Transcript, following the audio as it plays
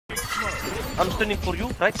I'm stunning for you.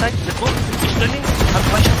 Right side. Let's go. He's stunning. I'm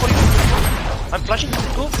flashing for you. I'm flashing.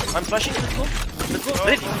 Let's go. I'm flashing. Let's go. Let's go.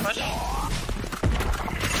 Ready.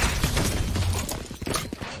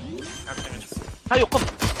 Hayo, come.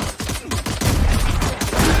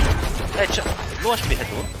 Headshot. Low HP head.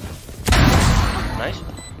 Nice.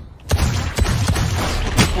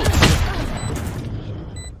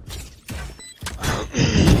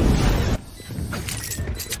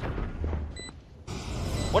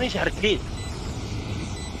 One is arcade.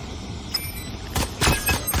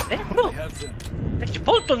 Eh, bro. Tu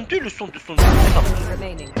pas entendu le son de son.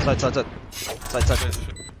 Side.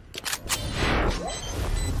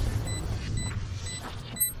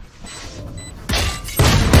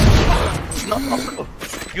 No,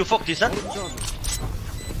 you fuck this, huh?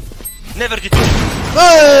 Never did.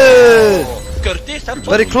 Hey! Curtis,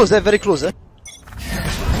 very close, very close, eh?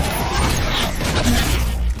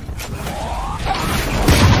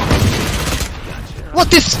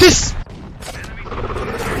 What is this?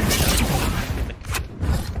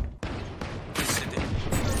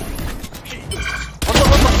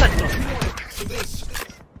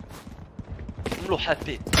 I'm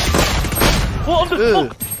happy. Oh, on the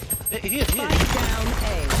smoke! Here.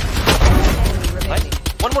 Nice.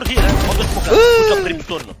 One more here, on the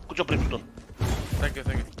smoke. Good job, Brimstone. Thank you.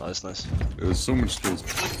 Nice. There's so much skills.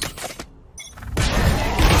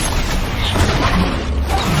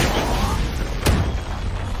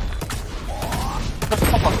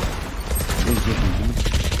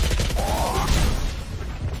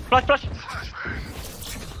 Flash.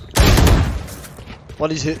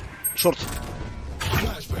 One is hit. Short.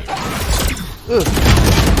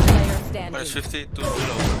 Minus 50, 2 below.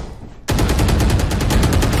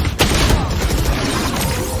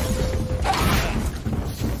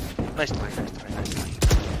 Nice try.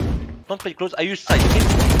 Don't play close, I use side, okay?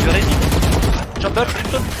 You ready? Jumper,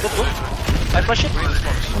 Brimstone, go. I flash it.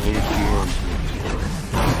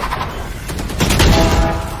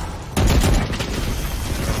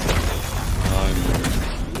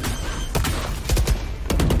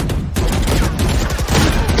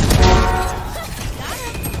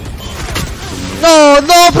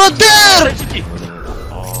 No, bro, there!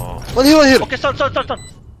 One here. Okay, stun.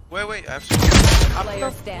 Wait, I have to.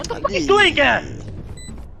 What the fuck are you doing, guy?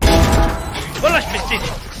 Wallahi mistake.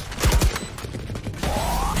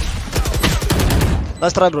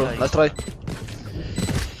 Nice try, bro. Nice try.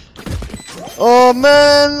 Oh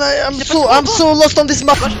man, I'm so lost on this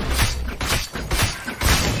map.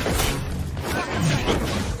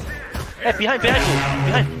 Hey, behind.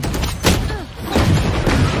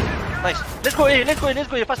 Nice. Let's go.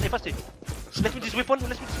 Fast. Let me this weapon. You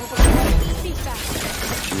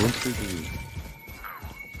want to do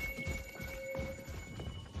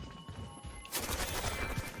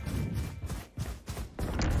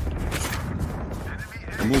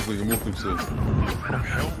I'm moving still.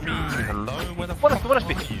 Help me. Hello, where the fuck are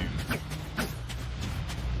you?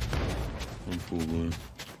 I'm full, man.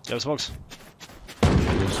 You have smokes?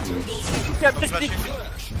 Yes. Yeah, I'm so low.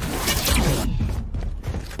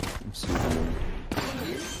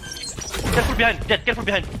 Careful behind, Jett, careful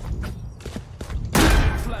behind.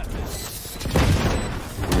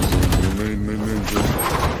 Main, Jett.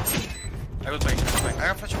 I will make. I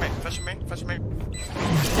have flash main. One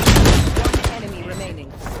enemy remaining.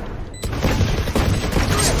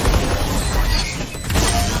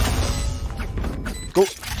 Go.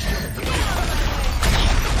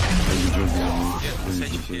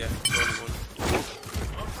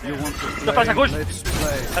 You want to The pass à gauche. Let's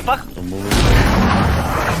play. Elle part. I'm moving.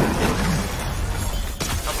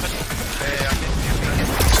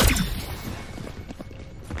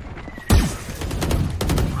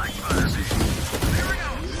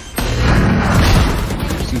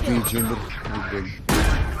 Sitting chamber.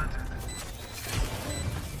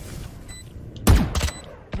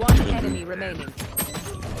 One enemy remaining.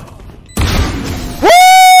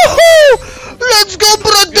 Woohoo! Let's go,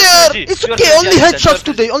 brother! It's okay, only headshots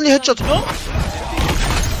today, only headshots. No?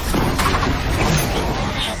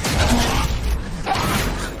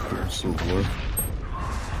 So what?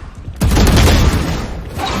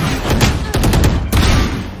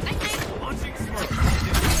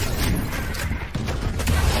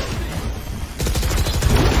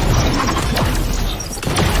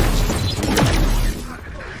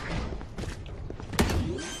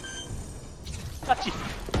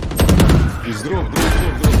 He's drop.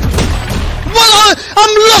 Well,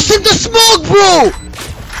 I'm lost in the smoke, bro!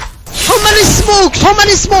 How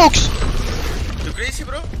many smokes? You crazy,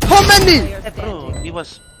 bro? How many? Bro, he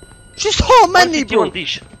was... Just how many, bro?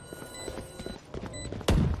 Dish.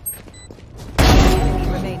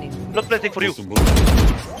 Remaining. Not planting for you.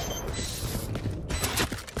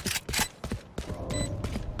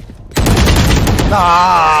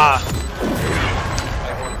 Ah!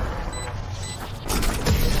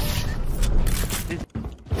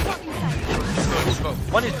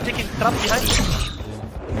 One is taking trap behind.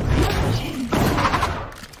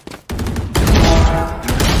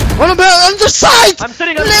 One on the side! I'm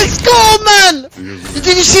sitting on Let's go, man! Did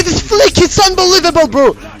you see this flick? It's unbelievable,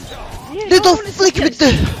 bro! Little flick with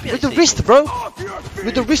the wrist, bro!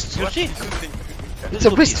 With the wrist! You see? It's a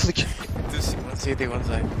wrist flick! One CT, one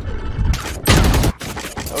side.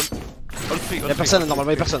 All three, all Y'a personne,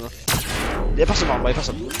 normalement, y'a personne. Y'a personne, normalement, y'a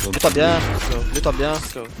personne. Mets-toi bien, mets-toi bien.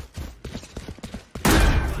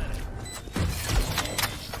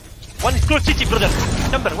 One is close city, brother.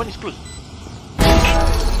 Number, one is close.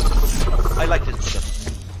 I like this, brother.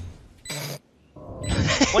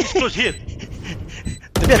 One is close here.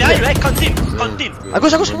 Behind you, hey, continue. À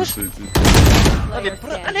gauche, à gauche, à gauche. Allez,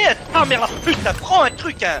 allez, ah merde, la putain, prends un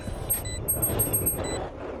truc, hein.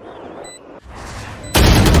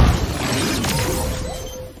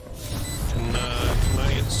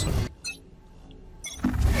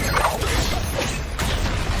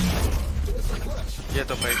 Yeah,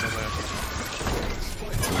 top 8 on there.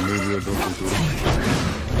 Maybe I don't control.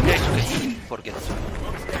 Yeah, it's okay. Forget.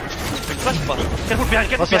 Flash pass. Careful behind,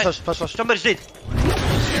 careful behind. Flash. Chamber is dead.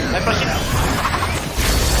 I'm flashing.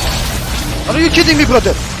 Are you kidding me,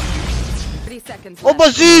 brother? 3 seconds Oh, left.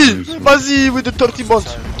 Basil! Basil with the 30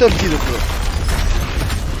 bonds. 30, bro.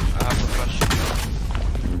 I have a flash.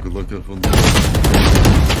 Good luck, have fun.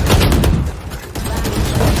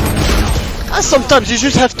 And sometimes you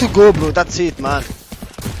just have to go, bro. That's it, man.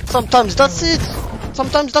 Sometimes that's it.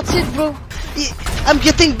 Sometimes that's it, bro. I'm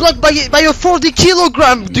getting blocked by a 40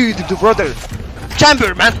 kilogram dude, brother.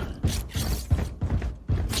 Chamber, man. I'm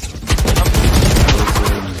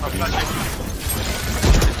flashing.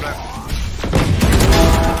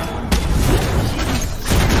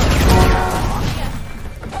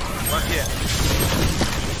 One here.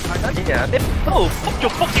 Yeah, mais oh, fuck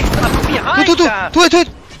your fucking crap behind. Tout.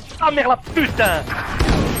 Ah merde, la putain.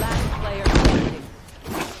 Last player standing.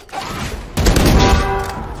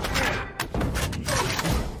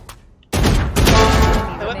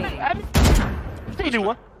 Il est où,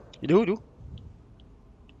 hein? Il est où?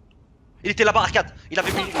 Il était là-bas, arcade. Il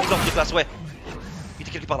avait mis une lampe de place, ouais. Il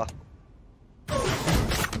était quelque part là.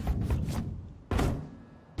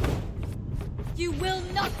 You will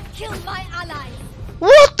not kill my allies.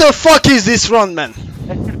 What the fuck is this run, man?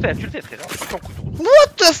 Tu le fais, frère. Ton couteau.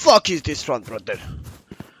 What the fuck is this run, brother?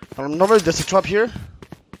 Normally there's a trap here.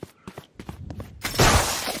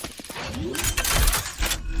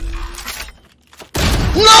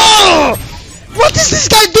 No! What is this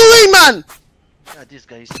guy doing, man? Ah, this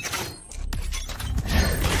guy is...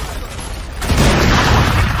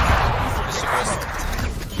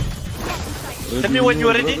 Tell me when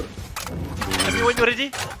you're ready. Tell me when you're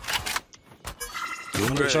ready.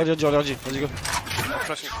 Regarde, vas-y go. I'm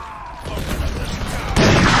flashing.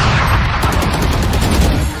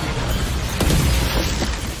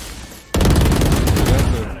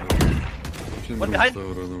 One behind.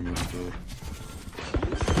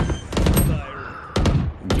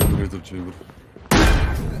 Generator chamber.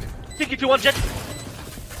 Think if you want, Jett.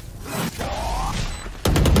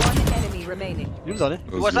 One enemy remaining. Il est où le dernier?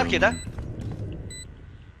 He was arcade, hein?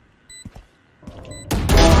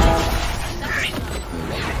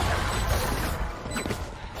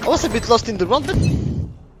 I was a bit lost in the run, but...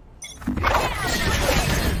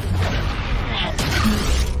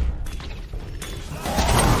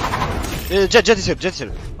 Jett is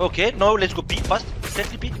here. Okay, now let's go B fast.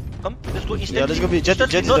 Instantly B. Come, let's go instantly. Yeah, let's go B. Jett is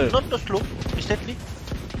there. Not slow. Instantly.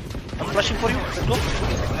 I'm flashing for you. Let's go.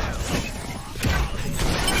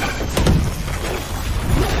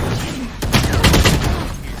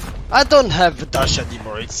 I don't have a dash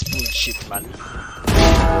anymore, it's bullshit, man.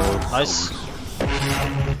 Nice.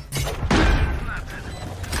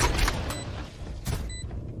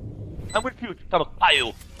 I'm with you. Come on.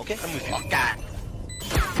 Ayo. Okay, I'm with you. Okay.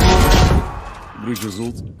 Breach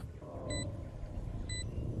result.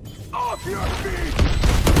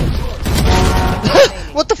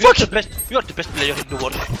 What the fuck? You're the best player in the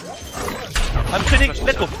world. I'm training.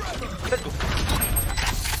 Let's go. Let's go.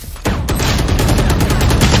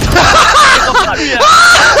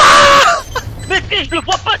 Mais je le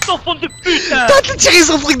vois pas ton fond de putain. T'as tiré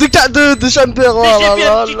son fric de chamber, oh Mais j'ai là fait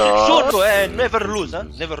là un petit truc là. jaune, ouais. Never lose, hein.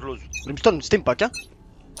 Never lose. Brimstone, steam pack, hein.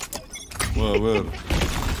 Where?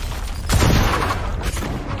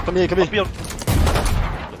 Come here. Up here. Door.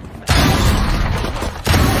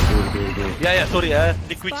 Yeah, sorry,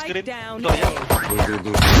 liquid Spike screen. down. Sorry,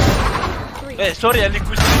 Door. hey, sorry,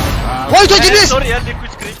 liquid screen. Why don't you do this? Sorry,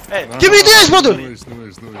 liquid screen. Hey, Give me this, brother! No worries.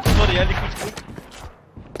 sorry, liquid screen.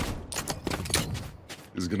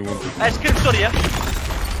 He's gonna want to. I scream sorry, yeah?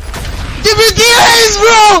 Give me DAs,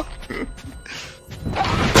 bro!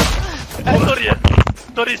 Sorry, yeah?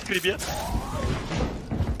 Sorry, scream, yeah?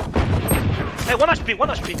 Hey, 1 HP, 1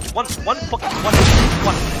 HP. One fucking 1.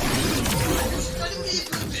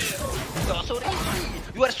 Oh, sorry.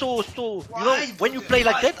 You are so, you know, when you play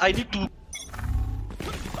like that, I need to...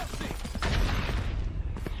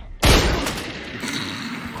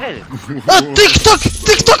 Hey,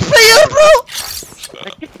 TikTok player, bro!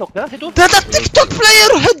 TikTok, huh? Hey, don't... That's a TikTok player,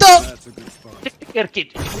 Heda! TikTok hair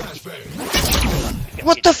kid.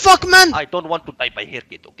 What the fuck, man? I don't want to die by hair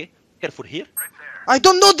kid, okay? Careful here. I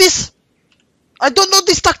don't know this! I don't know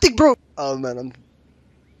this tactic, bro! Oh, man, I'm...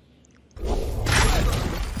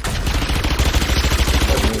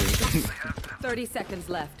 30 seconds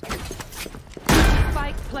left.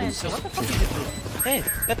 Spike planted. What the fuck is it, bro? Hey,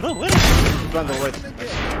 bro, where is it? Brandon, wait.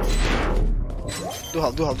 Do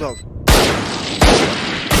help.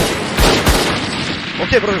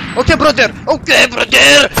 Okay, brother. Okay,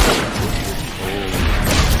 brother!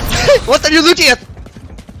 What are you looking at?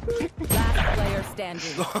 Last player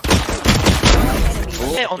standing.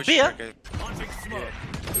 Hey, on B, huh?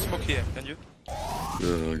 Smoke here, can you?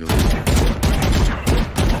 Yeah, I got it.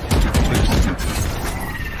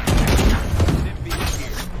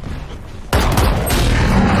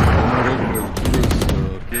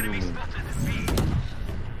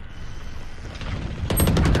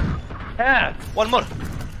 Yeah, one more.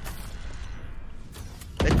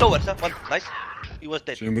 It's towers, huh? One, nice. He was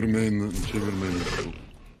dead. Chamber main.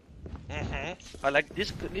 I like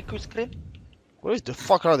this liquid screen. Where is the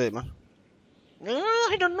fuck are they, man?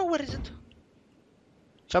 I don't know where is it.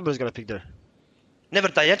 Chamber is gonna pick there. Never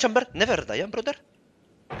die, yeah, Chamber? Never die, yeah, brother?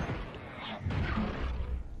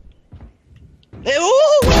 Hey,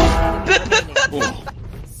 oh!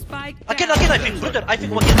 Spike Again, I think, brother, I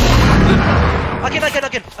think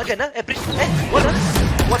again. Again, eh? Please, eh? One,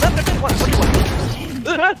 brother, what do you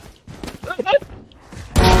want?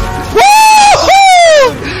 Woohoo!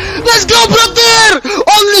 Let's go, brother!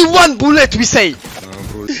 Only one bullet, we say.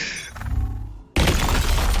 Bro.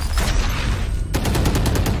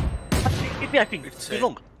 Keep me, I think. It's too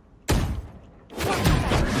long.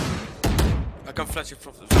 I can flash it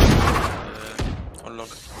from on long.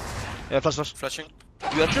 Yeah, flash. Flashing.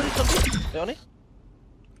 You are sure it's something? Leonie?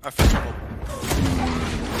 I flash him.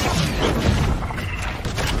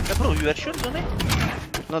 Yeah, bro, you are sure, Leonie?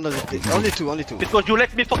 No, only two. Because you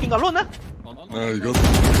let me fucking alone, huh? Ah, you got it.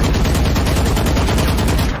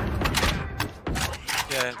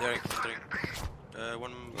 Yeah, they're entering.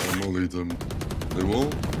 One. I'm only them. They wall?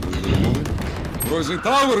 They molly? Bro, it's in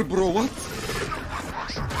tower, bro, what?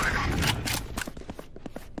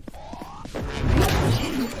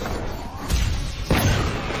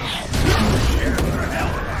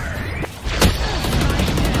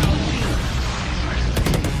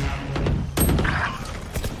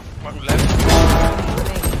 One left.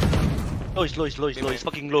 He's low. He's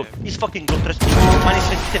fucking low. He's fucking low, trust me. Minus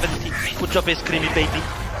 70. Good job, screamy baby.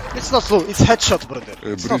 It's not slow, it's headshot, brother.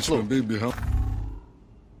 It's not Breach, slow. my baby, how?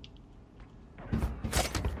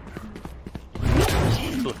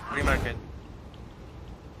 Remarket.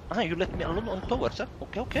 Ah, you let me alone on towers, huh?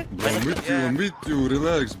 Okay. Bro, I'm with you,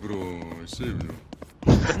 relax, bro. I save you.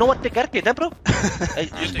 But no one take arcade, huh, bro?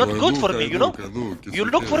 It's not good for me, you know? You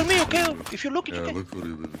look for me, okay? If you look, it's Yeah, I okay. look for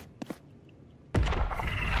you, baby.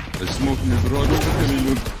 They smoke me, bro. I don't look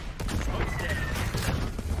anymore.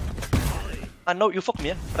 I know you fuck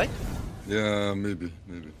me, right? Yeah, maybe.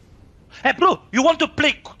 Hey, bro, you want to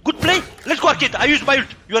play good play? Let's go arcade. I use my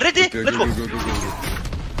ult. You are ready? Okay, Let's go.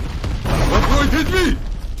 What, bro? It hit me!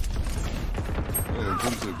 Oh,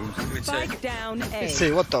 come say. Spike down A.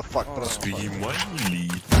 Say, what the fuck, bro?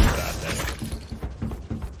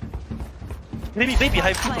 Baby,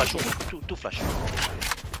 I have two flash. Two flash.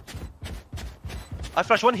 I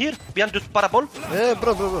flash one here, behind this parabol. Yeah,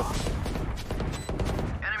 bro.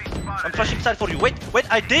 I'm flashing side for you. Wait,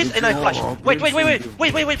 I did and I flash. Wait, bro.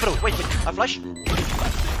 Wait. I flash.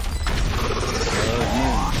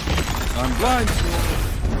 I'm blind, bro.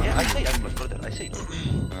 Yeah, I say I flash, brother. I say.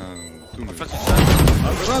 Too much. Flashing.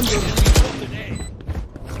 Random.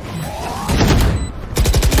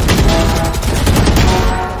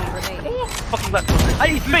 Fucking bad.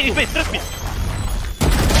 It's main, trust me.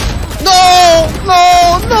 No, bro,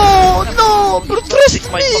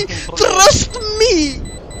 trust me.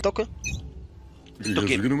 Okay. You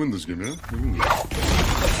guys are gonna win this game, yeah?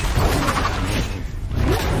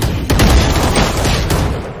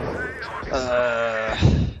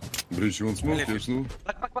 Breach, you want smoke? Yes, no?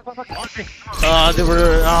 Back. They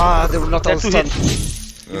were not all stunned.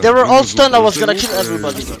 They were all stunned, I was gonna kill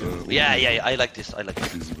everybody. Yeah, I like this. I like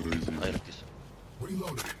this. Easy, bro, easy. I like this.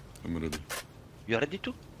 I'm ready. You are ready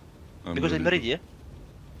too? Because I'm ready, yeah?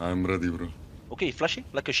 I'm ready, bro. Okay, flashing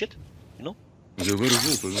like a shit, you know? Yeah, where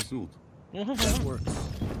is it? I just ult.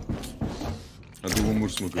 I do one more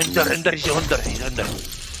smoke. Under, he's under.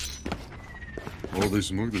 Oh, they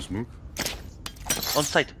smoke. On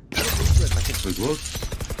site. Wait, what?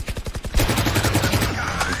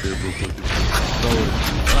 Okay, bro, fuck it.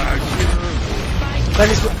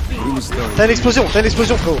 T'as une explosion,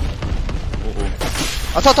 frérot.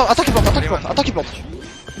 Oh. Attends qu'il plante.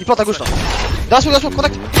 Il plante à gauche là. Derrière sous,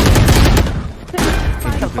 contact.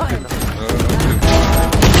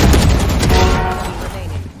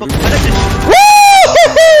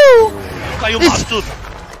 You bastard!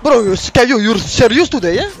 Bro, Caillou, you're serious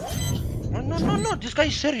today, yeah? No, this guy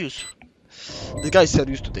is serious. This guy is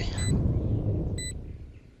serious today.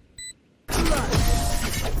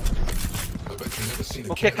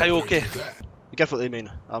 Okay, Caillou, okay. Be careful, A main.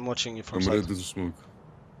 I'm watching you from I'm side. ready to smoke.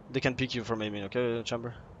 They can pick you from A main, okay,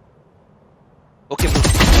 Chamber? Okay, bro.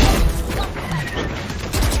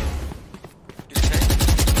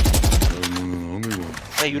 No, only one.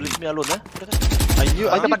 Hey, you leave me alone, eh? I knew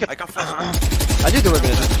I can flash. I knew they were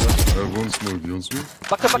gonna do this, bro. I have one smoke, you want smoke?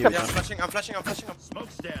 Back up. Yeah, I'm flashing.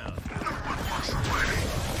 Smoke's down.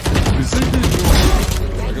 You see me?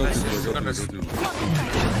 I got you.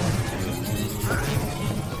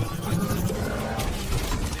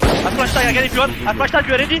 I flash tag again if you want. I flash tag,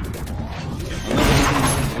 you ready?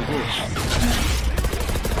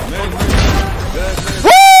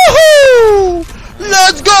 Woohoo!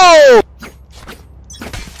 Let's go!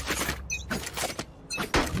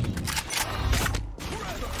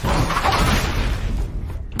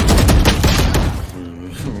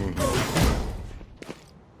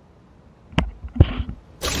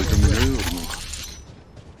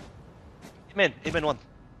 Amen one.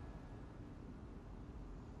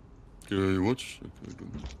 Can you watch? Okay,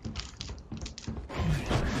 good.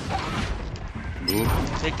 Door.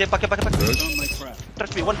 Take, back. Right.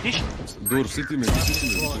 Trust me, one dish. Door, city mate.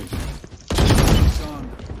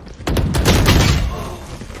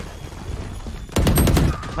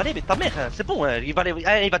 Allez, mais ta mère, c'est bon, il va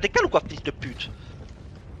décaler ou quoi, fils de pute?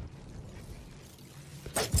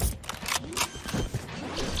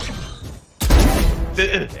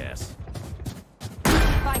 Yes.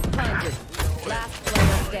 Spike planted. Last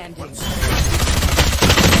player standing.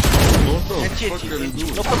 What the fuck are you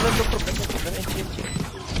doing? No problem, NT.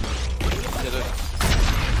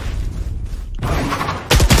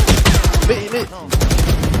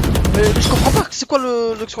 Mais je comprends pas, c'est quoi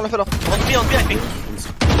ce qu'on a fait là? On bien, I think.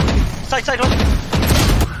 Side, right.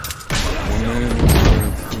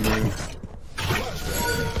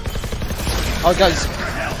 Oh guys,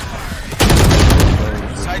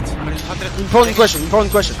 Side, 100. important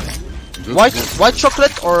question. White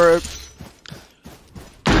chocolate or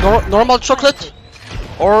normal chocolate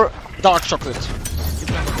or dark chocolate?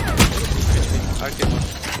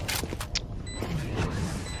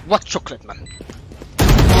 What chocolate, man?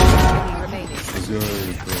 Remaining.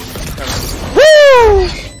 Woo!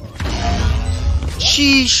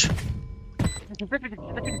 Chiche.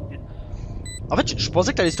 En fait, je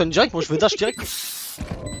pensais que t'allais stun direct, moi je veux dash direct.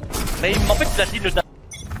 Mais en fait, il a dit le dash.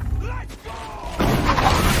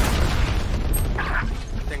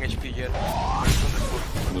 10 HP here.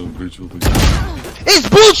 No, breach will be. It's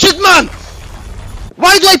bullshit, man!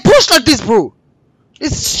 Why do I push like this, bro?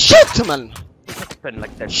 It's shit, man!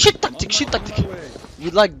 Like that. Shit tactic.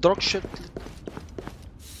 You like dark shit?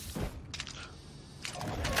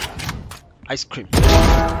 Ice cream.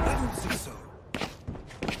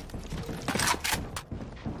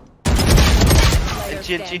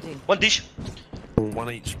 NT. One dish. 1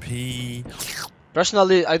 HP.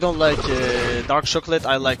 Personally, I don't like dark chocolate.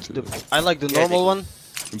 I like the normal one.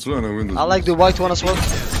 It's fine, I win this. I like the white one as well.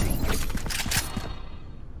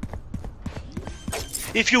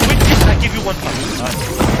 If you win this, I give you one pass.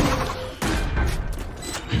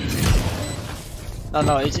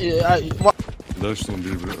 No, it's Dash on B,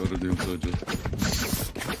 already inside Jett.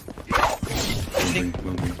 Landing.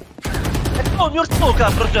 Oh, your smoke,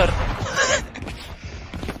 brother.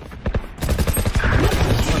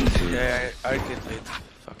 Yeah, I did it.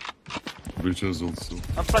 Fuck. Breach has ult still.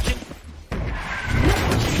 I'm flashing.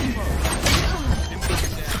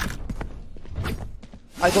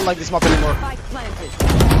 I don't like this map anymore. Spike planted.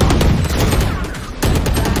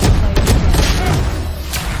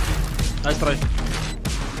 Nice try.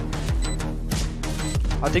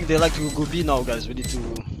 I think they like to go B now, guys. We need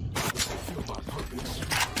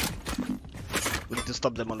to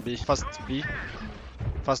stop them on B. Fast B.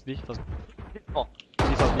 Oh.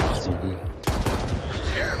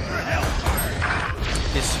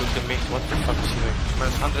 He's shooting me. What the fuck is he doing?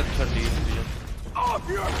 Man, 130 vision. Off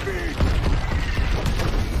your feet!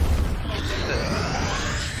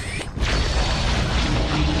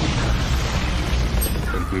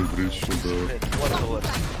 They breached the... What the word?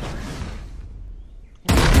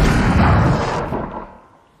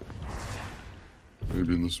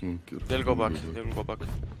 Maybe in the smoke. They'll go back. They will go back.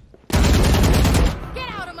 Get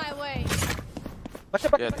out of my way!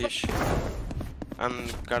 Yeah, dish.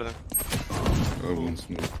 And garden. I won't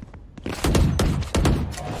smoke.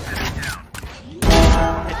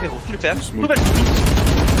 Plus faire. Smoke.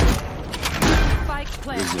 Spike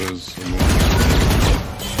planted. There's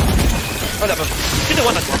Oh là, c'est the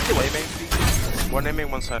one at one. One aiming. One aiming,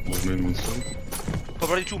 one side. one main, one side.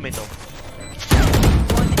 Probably two main now.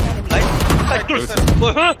 One enemy. Right? Side close.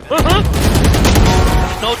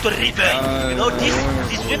 No to river. You know this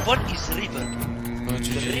weapon is river.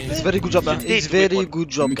 It's very good job, man. It's very good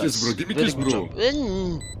job, Give me kiss, guys. bro. Give me Very kiss, good bro. job.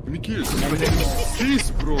 Give me kiss.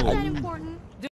 Kiss, bro. Not important.